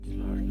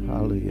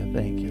Hallelujah.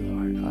 Thank you,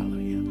 Lord.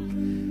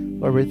 Hallelujah.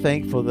 Lord, we're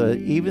thankful that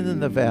even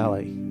in the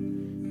valley,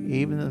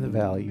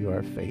 you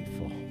are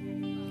faithful.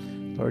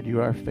 Lord,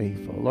 you are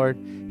faithful. Lord,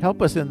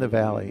 help us in the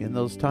valley, in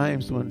those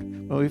times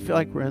when we feel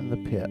like we're in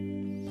the pit.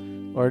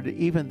 Lord,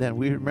 even then,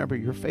 we remember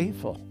you're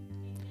faithful.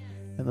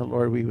 And the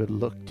Lord, we would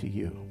look to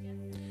you.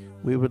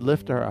 We would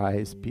lift our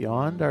eyes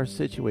beyond our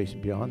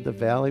situation, beyond the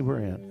valley we're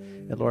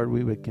in. And Lord,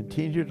 we would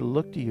continue to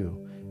look to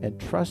you and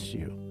trust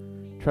you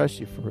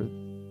for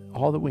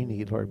all that we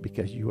need, Lord,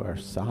 because you are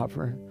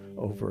sovereign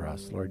over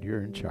us. Lord,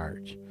 you're in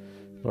charge.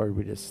 Lord,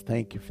 we just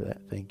thank you for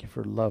that. Thank you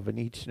for loving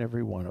each and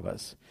every one of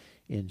us.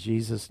 In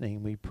Jesus'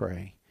 name we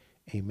pray.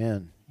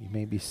 Amen. You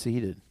may be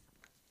seated.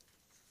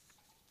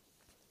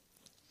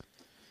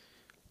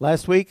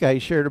 Last week I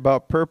shared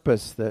about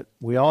purpose, that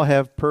we all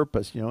have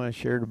purpose. I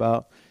shared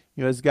about,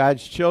 as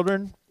God's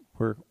children,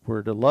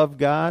 we're to love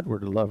God, we're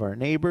to love our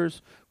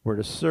neighbors, we're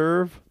to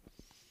serve,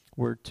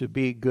 we're to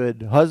be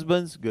good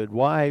husbands, good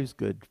wives,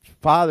 good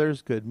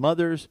fathers, good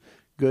mothers,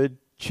 good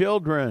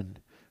children.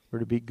 We're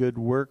to be good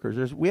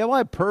workers. We all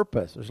have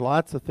purpose. There's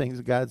lots of things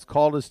that God's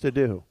called us to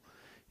do.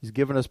 He's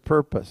given us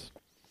purpose.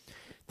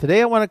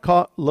 Today I want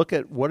to look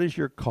at what is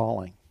your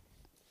calling.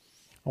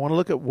 I want to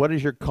look at what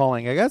is your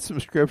calling. I got some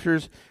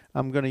scriptures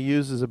I'm going to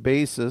use as a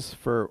basis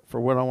for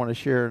what I want to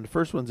share. And the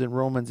first one's in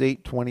Romans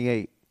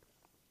 8:28.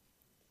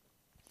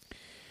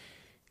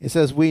 It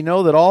says, "We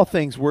know that all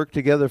things work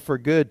together for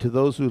good to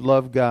those who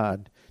love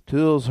God, to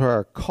those who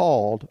are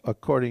called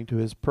according to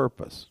his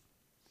purpose."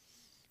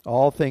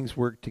 All things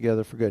work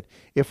together for good.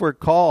 If we're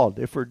called,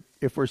 if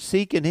we're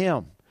seeking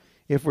him,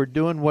 if we're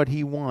doing what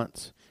he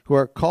wants, who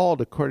are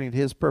called according to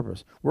his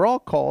purpose. We're all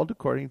called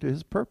according to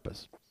his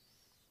purpose.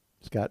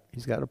 He's got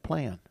a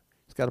plan.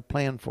 He's got a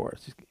plan for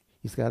us.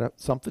 He's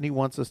got something he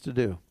wants us to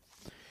do.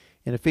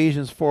 In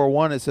Ephesians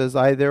 4:1 it says,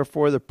 "I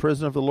therefore, the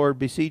prisoner of the Lord,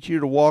 beseech you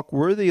to walk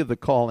worthy of the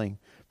calling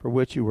for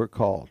which you were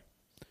called."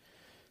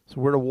 So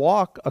we're to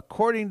walk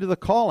according to the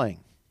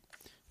calling.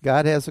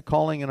 God has a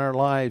calling in our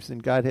lives,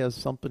 and God has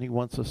something he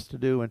wants us to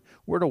do, and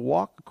we're to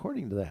walk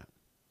according to that.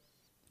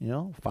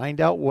 Find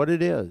out what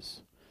it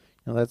is.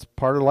 That's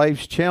part of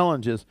life's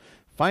challenges.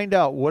 Find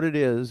out what it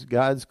is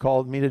God's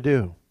called me to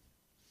do.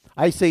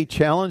 I say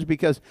challenge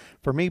because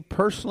for me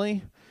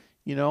personally,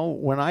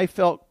 when I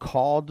felt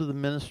called to the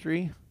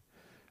ministry,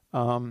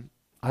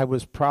 I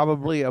was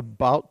probably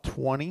about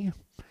 20.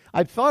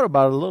 I thought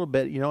about it a little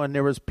bit, and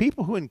there was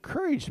people who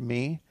encouraged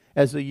me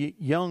as a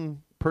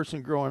young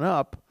person growing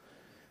up,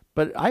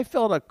 but I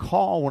felt a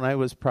call when I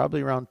was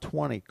probably around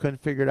 20.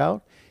 Couldn't figure it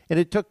out, and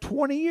it took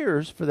 20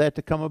 years for that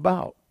to come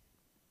about.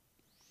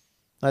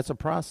 That's a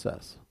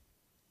process.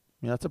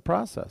 That's a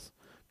process.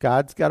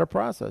 God's got a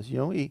process.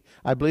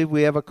 I believe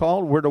we have a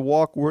call. We're to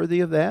walk worthy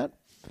of that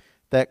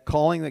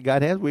calling that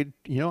God has.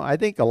 I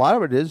think a lot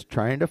of it is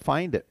trying to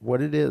find it,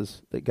 what it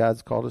is that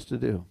God's called us to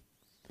do.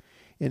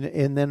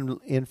 And then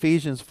in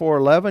Ephesians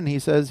 4:11, he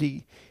says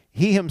he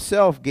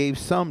himself gave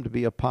some to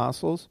be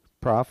apostles,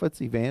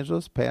 prophets,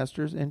 evangelists,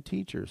 pastors, and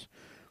teachers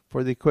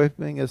for the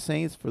equipping of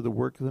saints, for the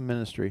work of the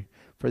ministry,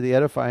 for the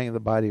edifying of the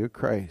body of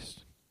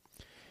Christ.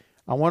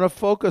 I want to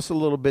focus a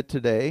little bit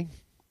today.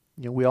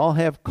 We all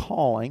have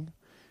calling.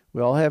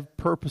 We all have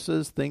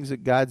purposes, things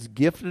that God's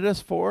gifted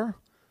us for.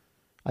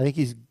 I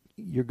think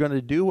you're going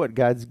to do what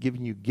God's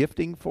given you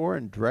gifting for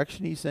and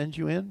direction he sends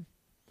you in.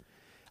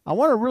 I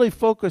want to really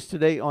focus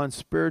today on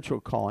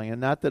spiritual calling,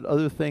 and not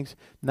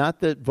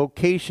that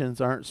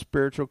vocations aren't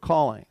spiritual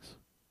callings.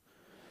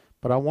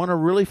 But I want to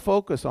really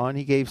focus on,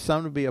 he gave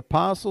some to be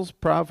apostles,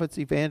 prophets,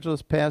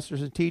 evangelists,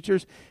 pastors, and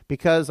teachers,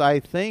 because I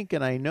think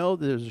and I know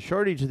that there's a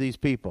shortage of these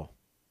people.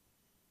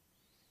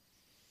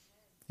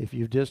 If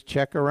you just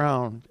check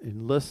around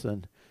and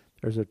listen,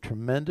 there's a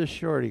tremendous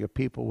shortage of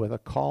people with a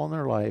call in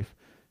their life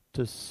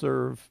to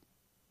serve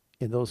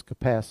in those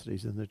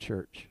capacities in the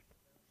church.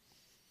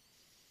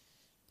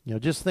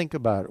 Just think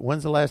about it.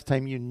 When's the last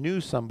time you knew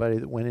somebody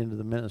that went into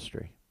the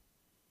ministry?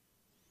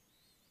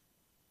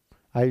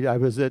 I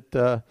was at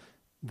the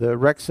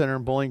rec center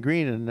in Bowling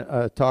Green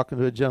and talking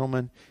to a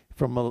gentleman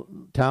from a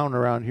town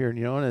around here,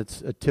 and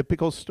it's a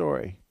typical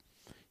story.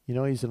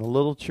 He's in a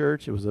little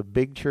church. It was a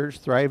big church,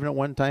 thriving at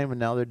one time, and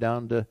now they're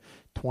down to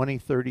 20,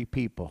 30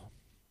 people.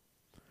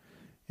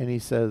 And he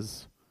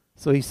says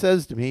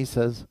to me,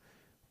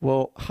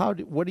 well,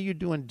 what are you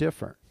doing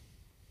different?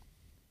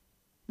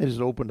 They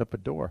just opened up a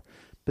door.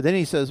 But then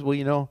he says,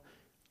 well,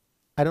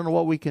 I don't know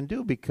what we can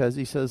do, because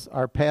he says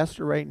our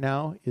pastor right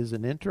now is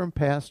an interim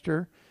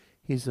pastor.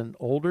 He's an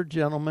older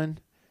gentleman,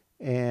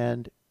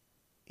 and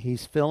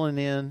he's filling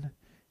in,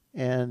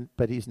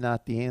 but he's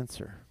not the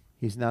answer.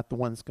 He's not the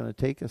one that's going to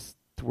take us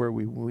to where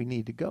we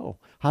need to go.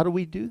 How do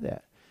we do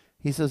that?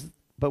 He says,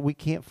 but we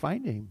can't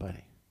find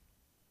anybody.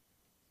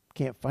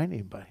 Can't find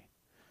anybody.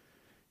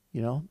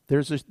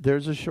 There's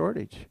a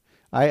shortage.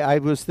 I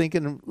was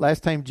thinking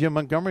last time Jim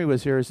Montgomery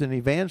was here as an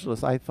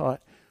evangelist, I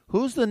thought,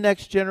 who's the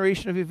next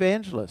generation of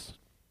evangelists?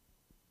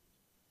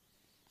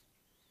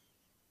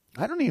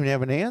 I don't even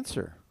have an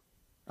answer.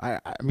 I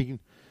mean,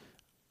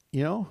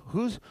 You know,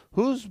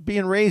 who's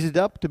being raised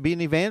up to be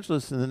an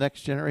evangelist in the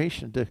next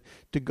generation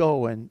to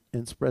go and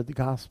spread the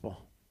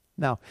gospel?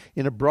 Now,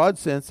 in a broad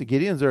sense, the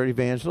Gideons are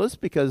evangelists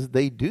because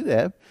they do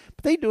that,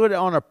 but they do it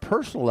on a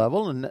personal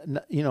level,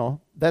 and you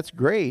know, that's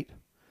great.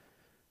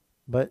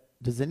 But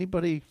does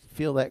anybody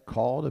feel that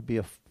call to be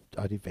an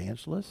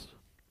evangelist?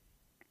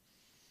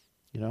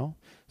 You know,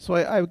 so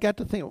I got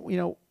to think, you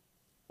know,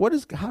 how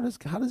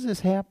does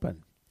this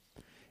happen?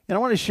 And I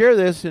want to share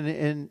this,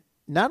 and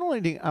not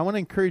only I want to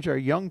encourage our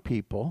young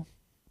people.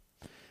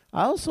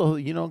 I also,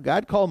 you know,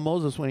 God called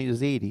Moses when he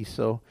was 80,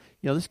 so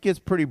you know this gets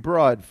pretty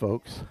broad,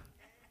 folks.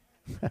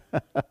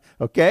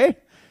 Okay,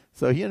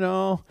 so you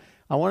know,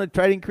 I want to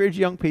try to encourage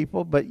young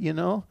people, but you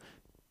know,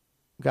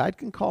 God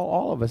can call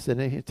all of us at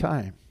any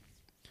time.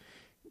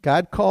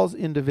 God calls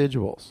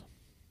individuals.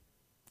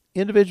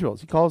 He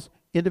calls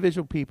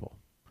individual people.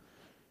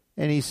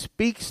 And he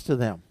speaks to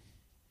them.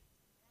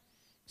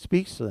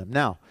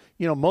 Now,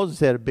 you know, Moses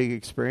had a big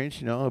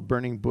experience, you know, a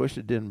burning bush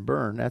that didn't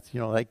burn. That's, you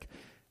know, like,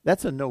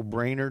 that's a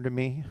no-brainer to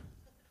me.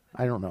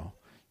 I don't know.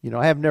 You know,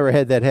 I have never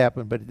had that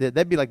happen, but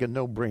that'd be like a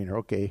no-brainer.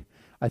 Okay,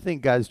 I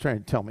think God's trying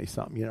to tell me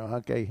something, you know,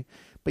 okay.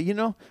 But, you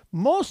know,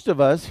 most of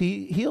us,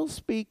 he'll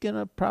speak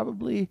in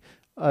probably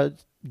a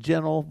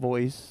gentle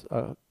voice,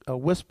 a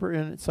whisper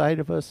inside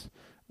of us,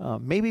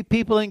 maybe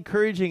people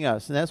encouraging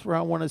us. And that's where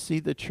I want to see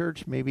the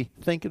church maybe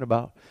thinking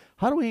about,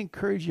 how do we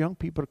encourage young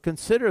people to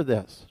consider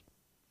this?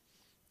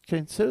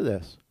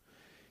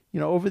 You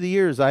know, over the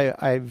years,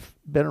 I've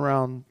been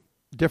around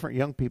different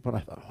young people,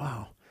 and I thought,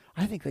 wow,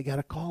 I think they got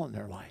a call in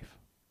their life.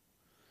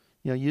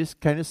 You know, you just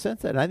kind of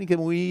sense that. And I think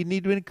we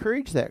need to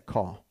encourage that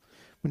call.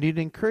 We need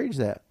to encourage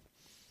that.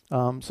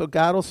 So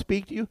God will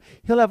speak to you.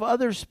 He'll have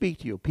others speak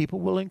to you. People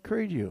will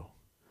encourage you.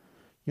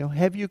 You know,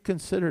 have you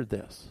considered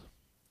this?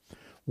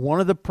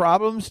 One of the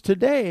problems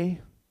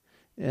today,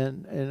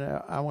 and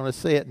I want to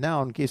say it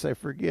now in case I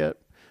forget,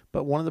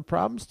 but one of the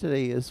problems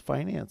today is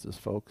finances,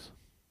 folks.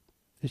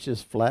 It's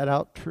just flat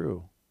out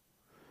true.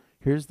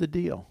 Here's the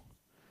deal.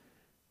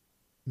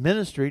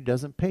 Ministry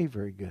doesn't pay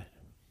very good.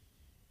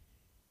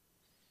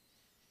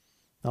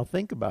 Now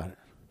think about it.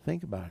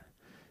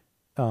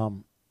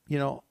 You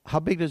know, how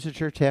big does the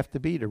church have to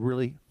be to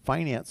really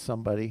finance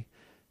somebody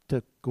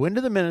to go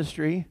into the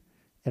ministry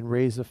and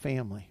raise a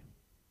family?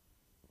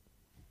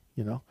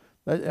 You know,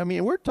 I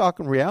mean, we're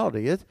talking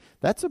reality.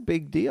 That's a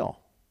big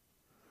deal.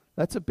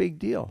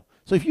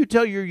 So if you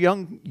tell your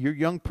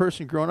young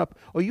person growing up,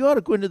 oh, you ought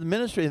to go into the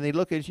ministry, and they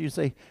look at you and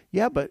say,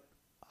 yeah, but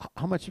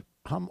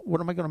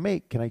what am I going to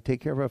make? Can I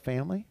take care of a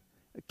family?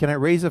 Can I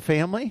raise a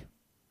family?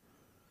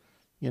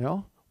 You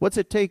know, what's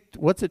it take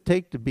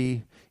to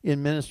be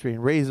in ministry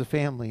and raise a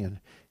family and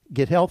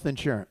get health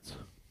insurance?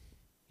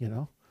 You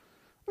know,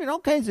 I mean, all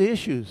kinds of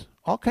issues.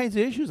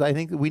 I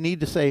think that we need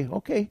to say,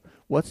 okay,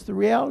 what's the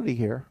reality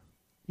here?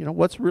 You know,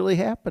 what's really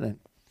happening?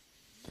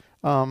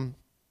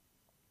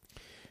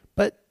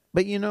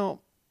 But you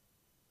know,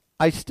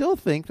 I still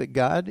think that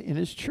God in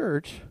his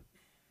church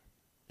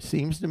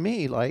seems to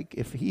me like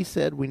if he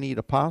said we need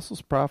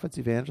apostles, prophets,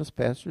 evangelists,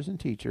 pastors, and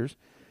teachers,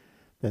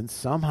 then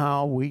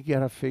somehow we got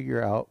to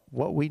figure out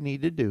what we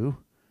need to do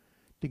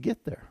to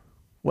get there.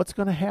 What's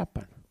going to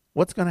happen?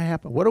 What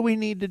do we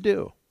need to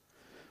do?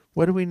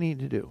 Why do we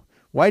need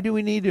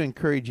to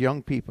encourage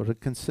young people to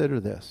consider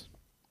this?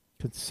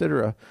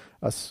 Consider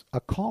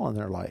a call in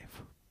their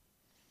life.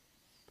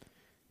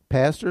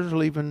 Pastors are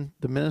leaving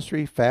the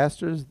ministry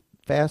faster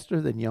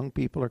than young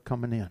people are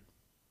coming in.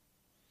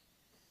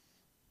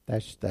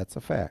 That's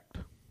a fact.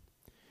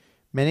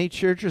 Many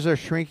churches are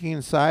shrinking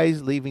in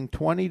size, leaving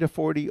 20 to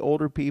 40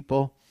 older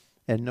people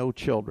and no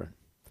children.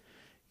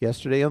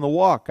 Yesterday on the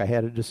walk, I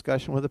had a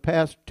discussion with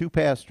two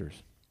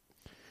pastors.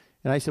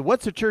 And I said,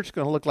 what's the church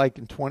going to look like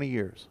in 20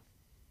 years?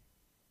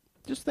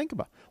 Just think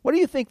about it. What do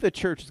you think the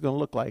church is going to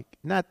look like?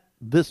 Not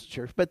this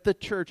church, but the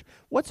church.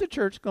 What's the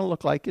church going to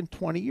look like in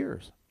 20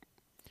 years?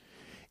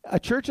 A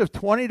church of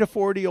 20 to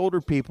 40 older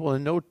people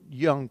and no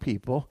young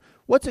people,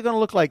 what's it going to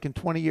look like in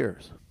 20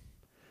 years?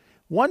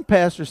 One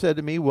pastor said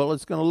to me, well,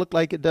 it's going to look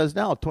like it does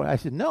now. I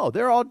said, no,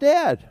 they're all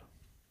dead.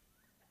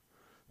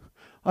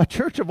 A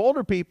church of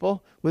older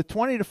people with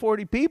 20 to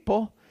 40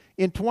 people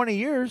in 20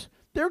 years,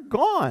 they're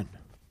gone.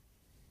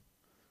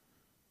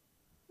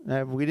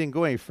 Now, we didn't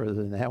go any further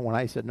than that. When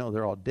I said, no,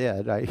 they're all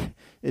dead,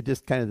 it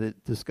just kind of, the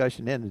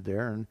discussion ended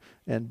there.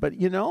 But,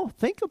 you know,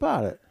 think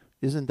about it.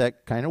 Isn't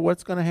that kind of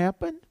what's going to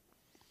happen?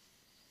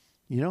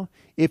 You know,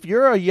 if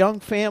you're a young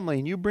family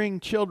and you bring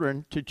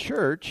children to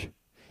church,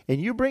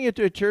 and you bring it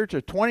to a church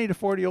of 20 to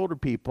 40 older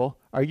people,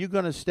 are you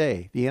going to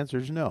stay? The answer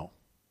is no.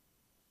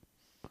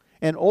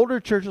 And older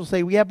churches will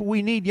say, well, yeah, but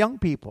we need young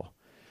people.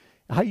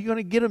 How are you going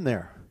to get them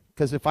there?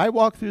 Because if I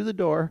walk through the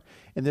door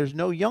and there's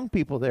no young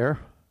people there,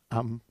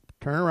 I'm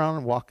turning around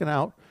and walking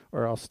out,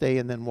 or I'll stay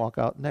and then walk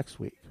out next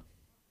week.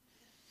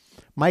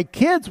 My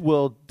kids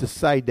will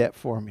decide that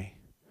for me.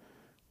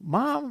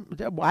 Mom,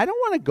 I don't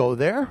want to go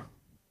there.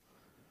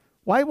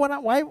 Why,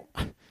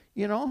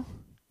 you know,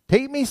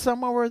 take me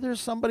somewhere where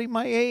there's somebody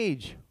my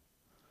age.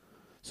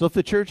 So if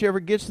the church ever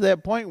gets to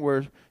that point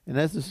where, and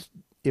as this,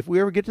 if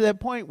we ever get to that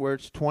point where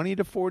it's 20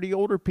 to 40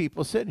 older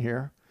people sitting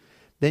here,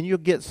 then you'll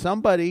get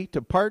somebody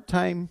to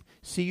part-time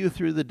see you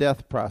through the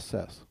death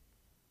process.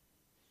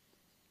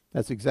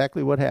 That's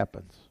exactly what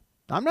happens.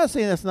 I'm not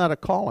saying that's not a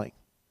calling.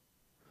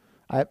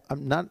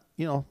 I'm not,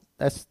 I'm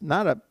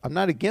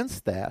not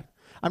against that.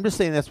 I'm just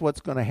saying that's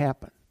what's going to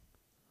happen.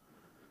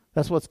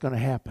 That's what's going to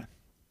happen.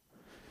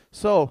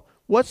 So,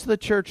 what's the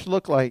church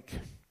look like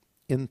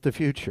in the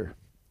future?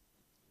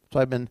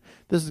 So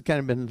this has kind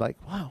of been like,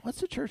 wow, what's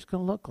the church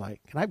going to look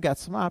like? And I've got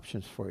some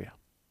options for you.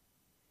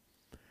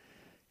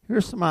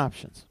 Here's some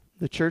options.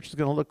 The church is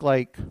going to look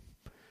like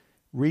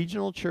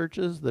regional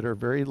churches that are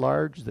very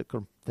large,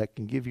 that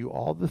can give you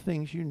all the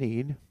things you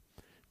need.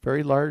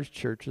 Very large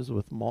churches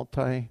with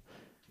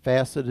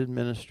multi-faceted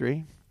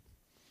ministry.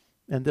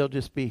 And they'll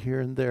just be here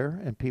and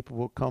there, and people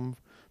will come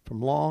from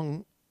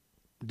long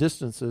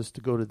distances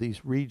to go to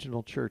these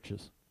regional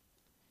churches.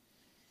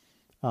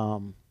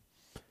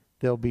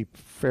 They'll be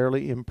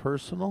fairly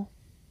impersonal.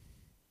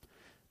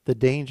 The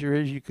danger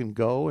is you can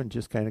go and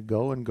just kind of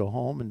go and go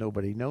home and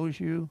nobody knows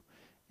you,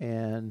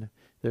 and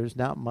there's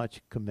not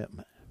much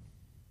commitment.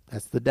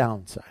 That's the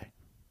downside.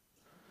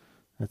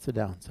 That's the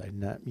downside.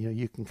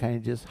 You can kind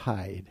of just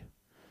hide.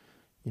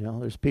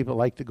 There's people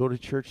like to go to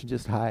church and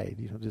just hide,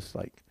 just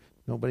like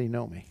nobody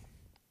know me.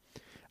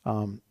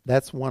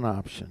 That's one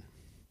option.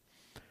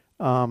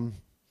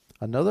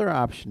 Another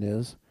option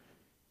is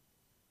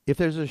if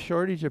there's a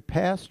shortage of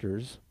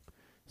pastors,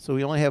 so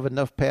we only have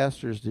enough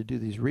pastors to do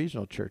these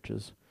regional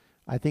churches,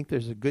 I think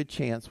there's a good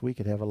chance we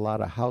could have a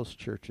lot of house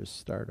churches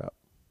start up.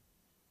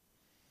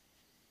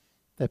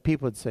 That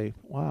people would say,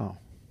 wow.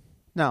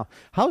 Now,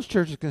 house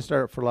churches can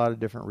start up for a lot of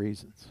different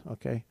reasons,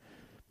 okay?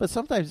 But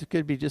sometimes it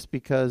could be just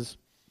because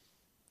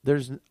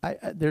there's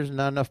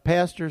not enough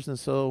pastors, and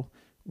so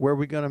where are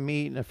we going to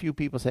meet? And a few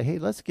people say, hey,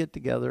 let's get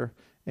together,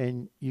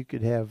 and you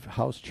could have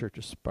house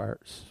churches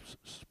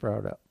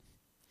sprout up.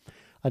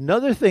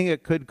 Another thing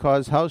that could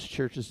cause house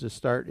churches to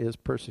start is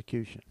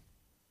persecution.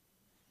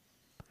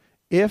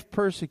 If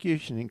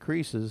persecution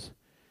increases,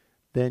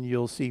 then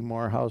you'll see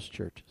more house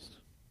churches,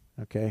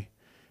 okay?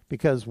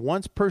 Because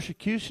once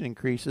persecution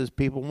increases,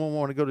 people won't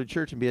want to go to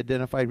church and be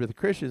identified with the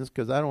Christians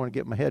because I don't want to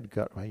get my head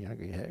cut.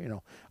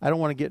 I don't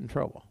want to get in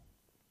trouble.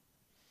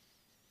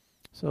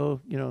 So,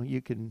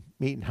 you can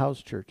meet in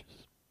house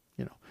churches.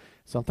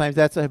 Sometimes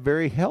that's a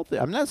very healthy,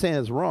 I'm not saying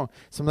it's wrong,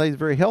 sometimes it's a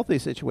very healthy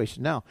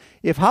situation. Now,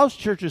 if house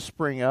churches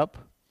spring up,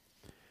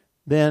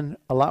 then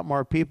a lot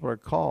more people are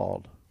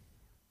called.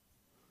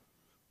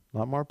 A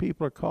lot more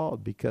people are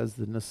called because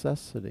the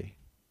necessity.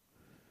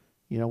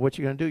 What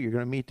you're going to do, you're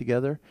going to meet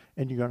together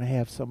and you're going to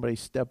have somebody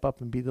step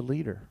up and be the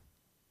leader.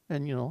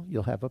 And,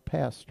 you'll have a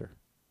pastor.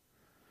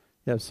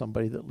 You have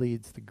somebody that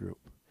leads the group.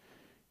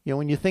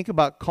 When you think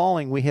about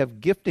calling, we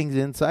have giftings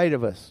inside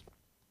of us.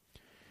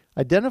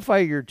 Identify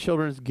your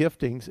children's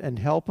giftings and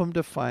help them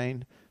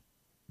define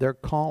their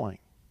calling.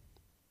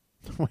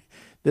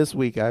 This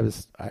week I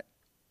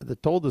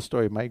told the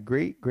story of my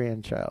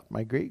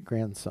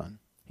great-grandson.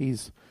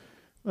 He's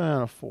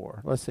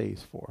 4. Let's say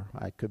he's 4.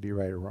 I could be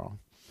right or wrong.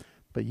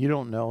 But you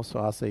don't know, so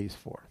I'll say he's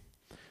 4.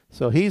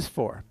 So he's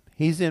 4.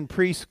 He's in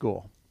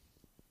preschool.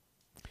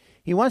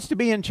 He wants to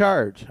be in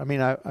charge.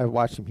 I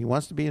watched him. He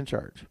wants to be in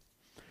charge.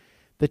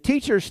 The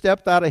teacher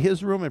stepped out of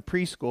his room in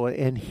preschool,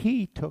 and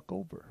he took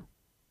over.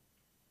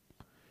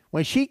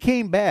 When she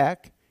came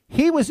back,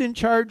 he was in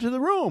charge of the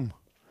room,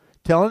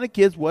 telling the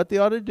kids what they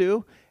ought to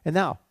do. And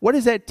now, what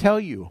does that tell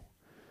you?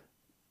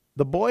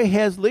 The boy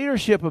has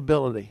leadership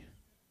ability.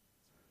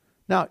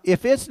 Now,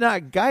 if it's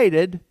not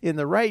guided in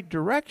the right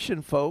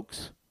direction,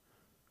 folks,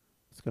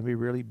 it's going to be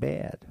really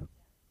bad.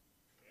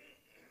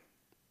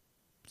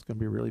 It's going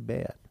to be really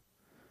bad.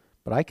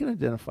 But I can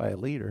identify a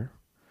leader.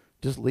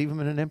 Just leave him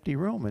in an empty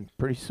room, and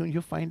pretty soon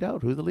you'll find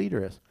out who the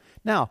leader is.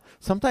 Now,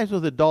 sometimes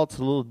with adults, it's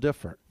a little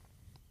different.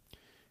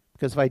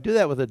 Because if I do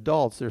that with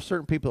adults, there are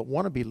certain people that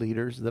want to be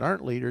leaders that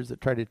aren't leaders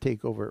that try to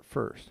take over at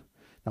first.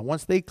 Now,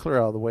 once they clear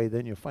out of the way,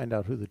 then you'll find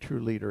out who the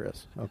true leader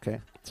is. Okay?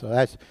 So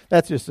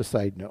that's just a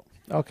side note.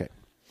 Okay.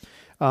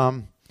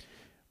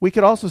 We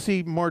could also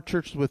see more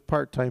churches with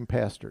part-time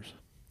pastors.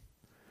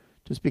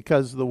 Just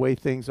because of the way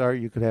things are,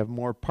 you could have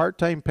more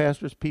part-time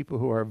pastors, people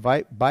who are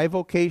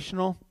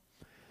bivocational,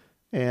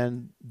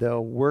 and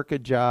they'll work a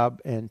job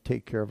and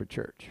take care of a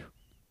church.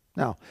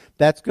 Now,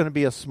 that's going to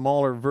be a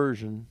smaller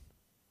version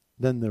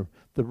than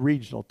the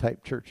regional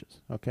type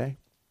churches, okay?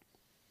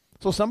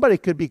 So somebody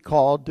could be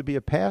called to be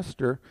a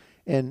pastor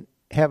and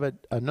have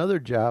another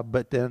job,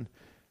 but then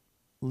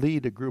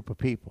lead a group of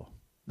people.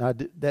 Now,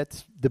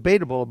 that's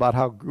debatable about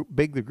how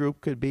big the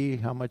group could be,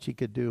 how much he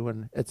could do,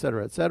 and et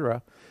cetera, et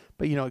cetera.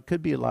 But, it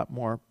could be a lot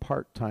more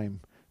part-time,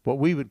 what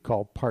we would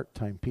call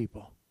part-time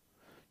people.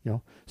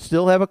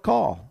 Still have a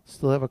call.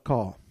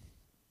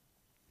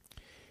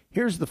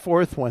 Here's the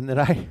fourth one that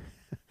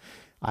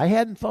I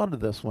hadn't thought of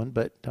this one,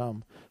 but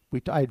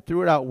I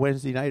threw it out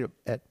Wednesday night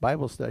at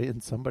Bible study,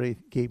 and somebody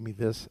gave me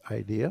this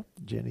idea.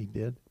 Jenny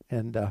did.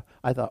 And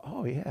I thought,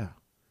 oh, yeah.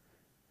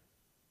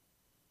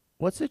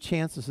 What's the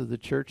chances of the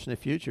church in the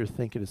future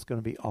thinking it's going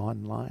to be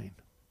online?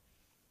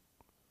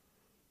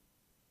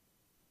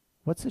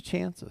 What's the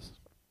chances?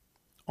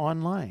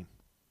 Online.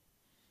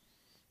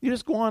 You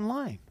just go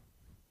online.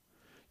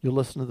 You'll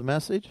listen to the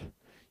message.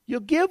 You'll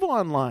give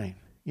online,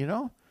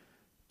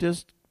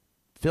 Just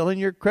fill in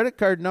your credit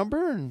card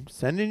number and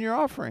send in your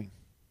offering.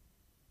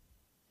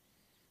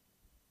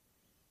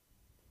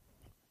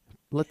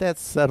 Let that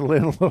settle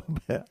in a little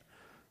bit.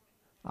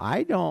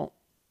 I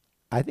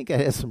think it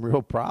has some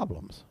real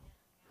problems.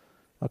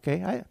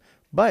 Okay?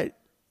 But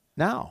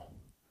now,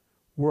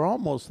 we're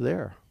almost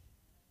there.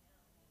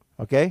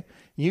 Okay?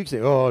 You can say,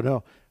 oh,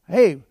 no.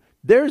 Hey,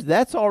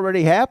 that's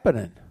already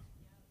happening.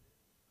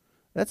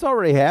 That's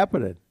already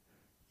happening.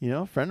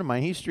 A friend of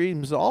mine, he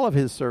streams all of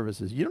his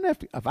services. You don't have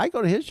to, if I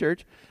go to his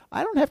church,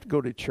 I don't have to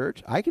go to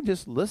church. I can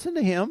just listen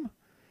to him,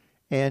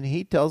 and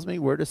he tells me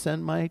where to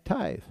send my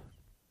tithe.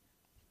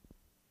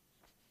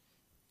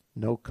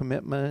 No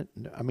commitment.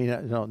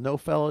 No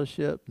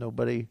fellowship.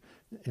 Nobody.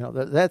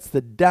 That's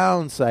the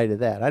downside of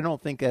that. I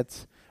don't think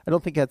that's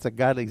a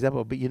godly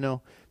example. But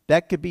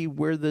that could be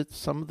where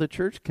some of the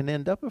church can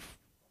end up if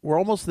we're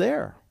almost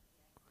there.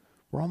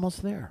 We're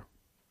almost there.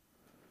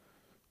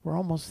 We're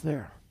almost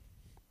there.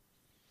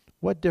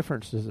 What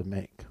difference does it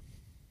make?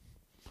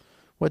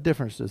 What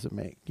difference does it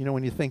make?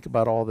 When you think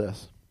about all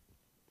this.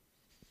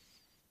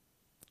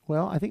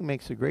 Well, I think it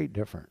makes a great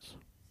difference.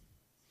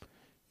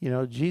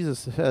 Jesus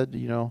said,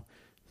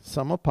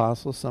 some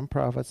apostles, some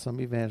prophets, some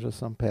evangelists,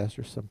 some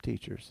pastors, some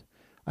teachers.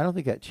 I don't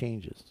think that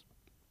changes.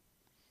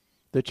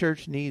 The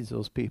church needs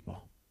those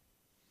people.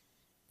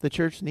 The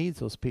church needs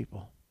those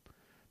people.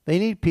 They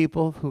need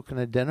people who can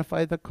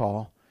identify the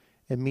call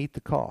and meet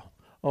the call.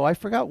 Oh, I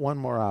forgot one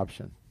more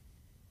option.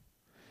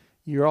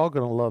 You're all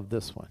going to love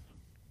this one.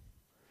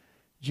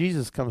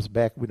 Jesus comes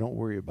back, we don't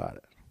worry about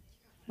it.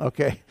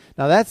 Okay?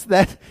 Now that's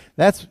and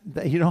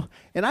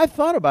I've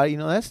thought about it,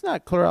 that's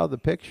not clear out of the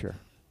picture.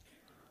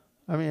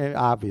 I mean,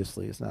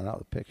 obviously it's not out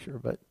of the picture,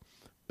 but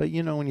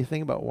when you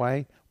think about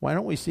why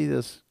don't we see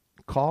this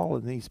call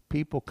and these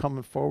people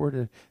coming forward,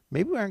 and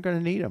maybe we aren't going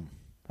to need them.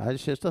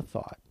 It's just a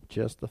thought.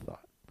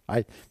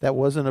 That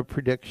wasn't a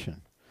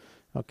prediction.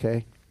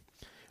 Okay?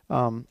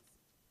 But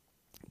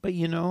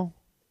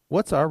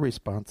what's our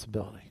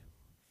responsibility?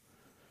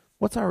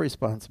 What's our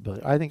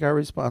responsibility? I think our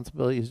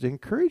responsibility is to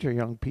encourage our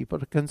young people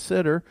to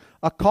consider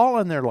a call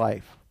in their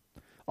life.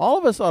 All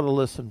of us ought to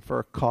listen for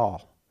a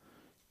call,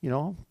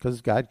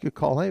 because God could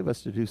call any of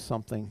us to do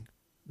something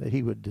that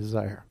he would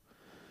desire.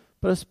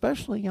 But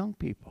especially young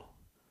people.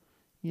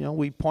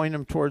 We point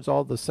them towards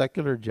all the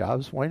secular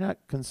jobs. Why not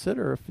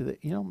consider if,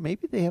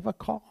 maybe they have a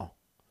call.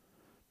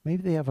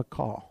 Maybe they have a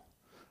call.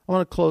 I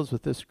want to close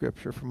with this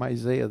scripture from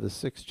Isaiah, the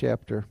 6th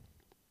chapter.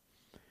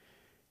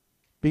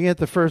 Beginning at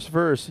the first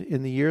verse,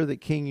 in the year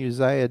that King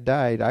Uzziah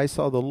died, I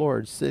saw the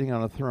Lord sitting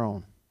on a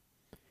throne.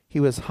 He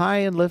was high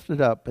and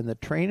lifted up, and the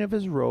train of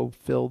his robe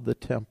filled the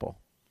temple.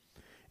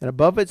 And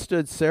above it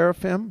stood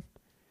seraphim,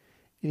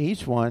 and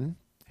each one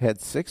had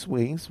 6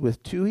 wings.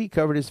 With 2 he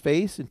covered his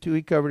face, and 2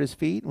 he covered his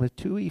feet, and with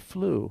 2 he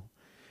flew.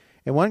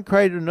 And one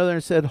cried to another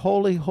and said,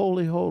 Holy,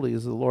 holy, holy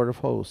is the Lord of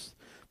hosts.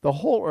 The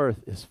whole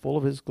earth is full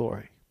of his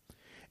glory.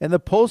 And the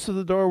posts of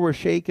the door were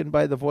shaken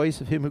by the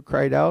voice of him who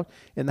cried out,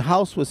 and the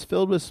house was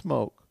filled with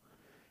smoke.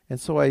 And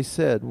so I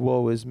said,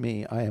 Woe is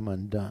me, I am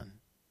undone.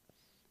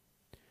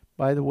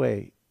 By the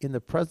way, in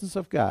the presence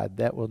of God,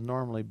 that will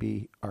normally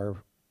be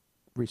our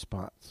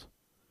response.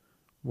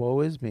 Woe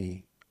is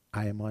me,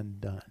 I am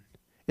undone.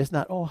 It's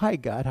not, oh, hi,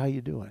 God, how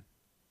you doing?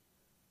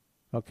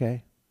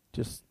 Okay?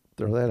 Just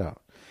throw that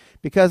out.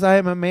 Because I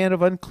am a man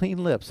of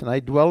unclean lips, and I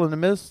dwell in the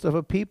midst of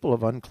a people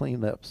of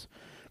unclean lips.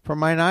 For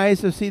mine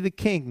eyes have seen the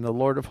King, the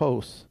Lord of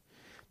hosts.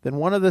 Then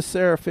one of the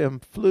seraphim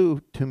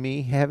flew to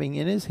me, having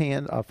in his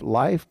hand a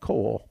live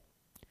coal,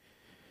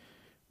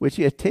 which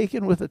he had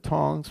taken with the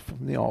tongs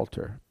from the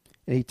altar.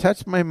 And he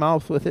touched my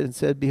mouth with it and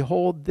said,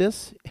 Behold,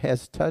 this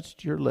has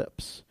touched your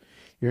lips.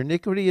 Your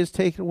iniquity is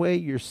taken away,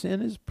 your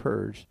sin is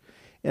purged.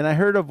 And I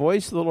heard a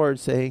voice of the Lord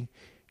saying,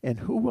 And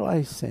who will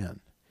I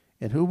send?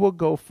 And who will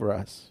go for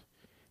us?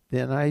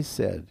 Then I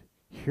said,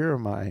 Here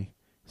am I,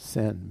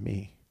 send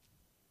me.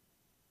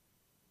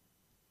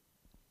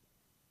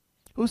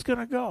 Who's going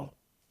to go?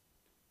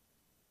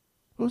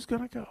 Who's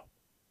going to go?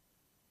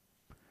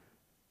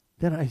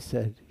 Then I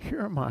said,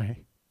 Here am I,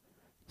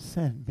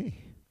 send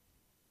me.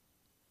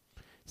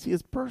 See,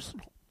 it's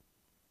personal.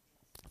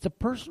 It's a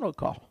personal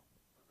call.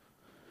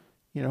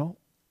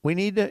 We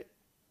need to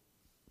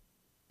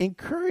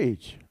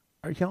encourage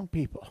our young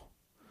people.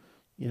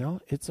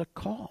 It's a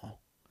call.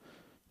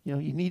 You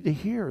need to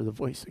hear the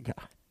voice of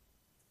God.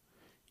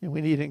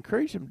 We need to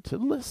encourage them to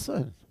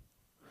listen.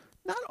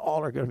 Not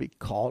all are going to be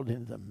called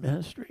into the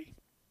ministry,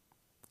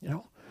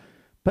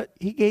 but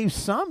he gave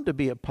some to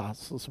be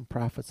apostles and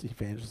prophets,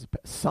 evangelists.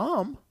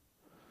 Some,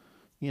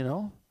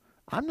 I'm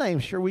not even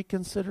sure we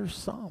consider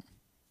some.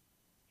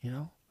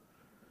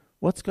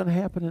 What's going to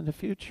happen in the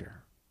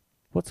future?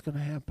 What's going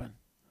to happen?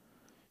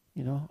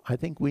 I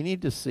think we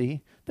need to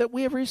see that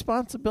we have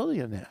responsibility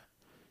in that.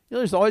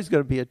 There's always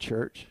going to be a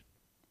church.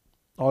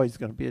 Always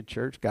going to be a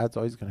church. God's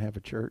always going to have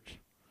a church.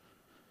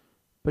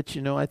 But,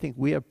 I think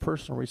we have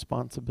personal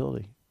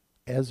responsibility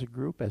as a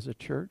group, as a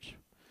church.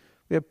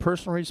 We have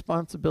personal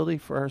responsibility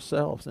for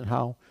ourselves and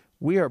how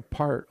we are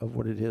part of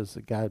what it is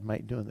that God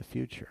might do in the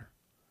future.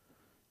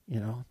 You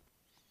know,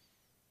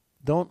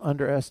 don't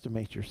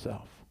underestimate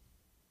yourself.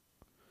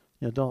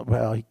 You know,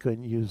 well, he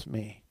couldn't use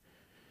me.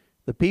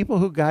 The people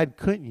who God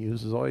couldn't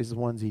use is always the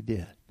ones he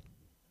did.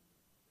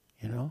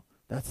 You know,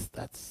 that's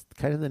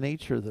kind of the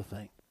nature of the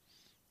thing.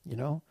 You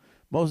know,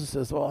 Moses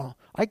says, well,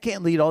 I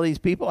can't lead all these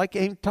people. I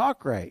can't even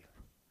talk right.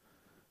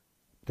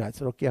 God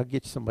said, okay, I'll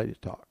get you somebody to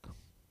talk.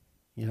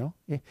 You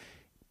know,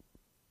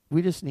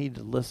 we just need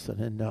to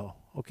listen and know,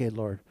 okay,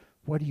 Lord,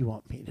 what do you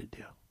want me to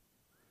do?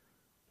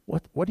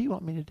 What do you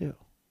want me to do?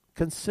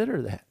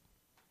 Consider that.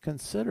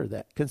 Consider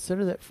that.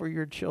 Consider that for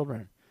your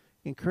children.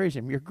 Encourage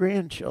them, your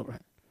grandchildren,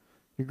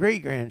 your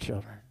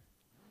great-grandchildren.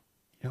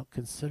 You know,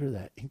 consider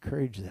that.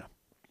 Encourage them.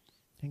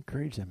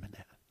 Encourage them in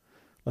that.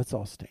 Let's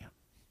all stand.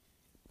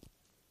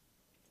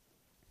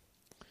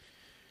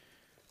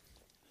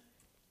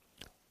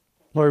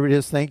 Lord, we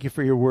just thank you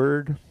for your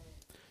word.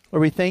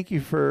 Lord, we thank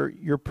you for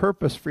your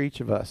purpose for each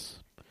of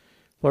us.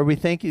 Lord, we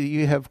thank you that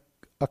you have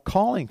a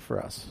calling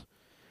for us.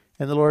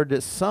 And the Lord,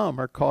 that some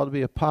are called to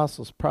be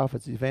apostles,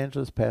 prophets,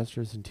 evangelists,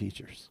 pastors, and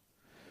teachers.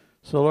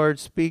 So, Lord,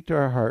 speak to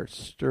our hearts.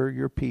 Stir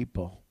your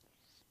people.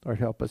 Lord,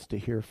 help us to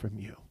hear from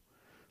you.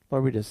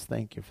 Lord, we just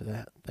thank you for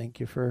that. Thank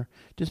you for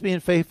just being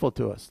faithful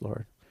to us,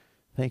 Lord.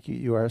 Thank you.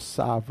 You are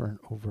sovereign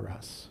over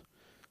us.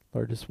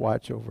 Lord, just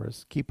watch over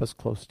us. Keep us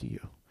close to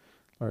you.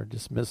 Lord,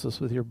 dismiss us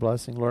with your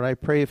blessing. Lord, I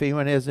pray if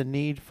anyone has a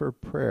need for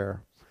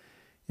prayer,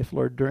 if,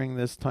 Lord, during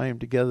this time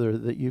together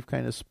that you've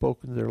kind of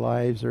spoken to their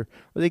lives, or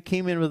they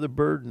came in with a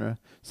burden, or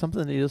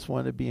something they just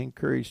want to be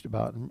encouraged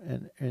about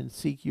and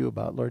seek you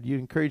about, Lord, you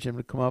encourage them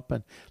to come up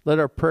and let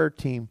our prayer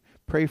team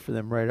pray for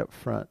them right up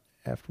front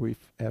after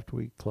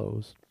we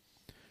close.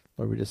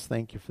 Lord, we just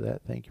thank you for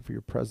that. Thank you for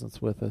your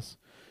presence with us.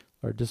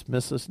 Lord,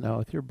 dismiss us now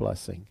with your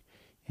blessing.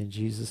 In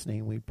Jesus'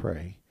 name we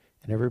pray.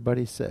 And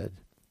everybody said,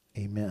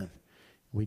 amen.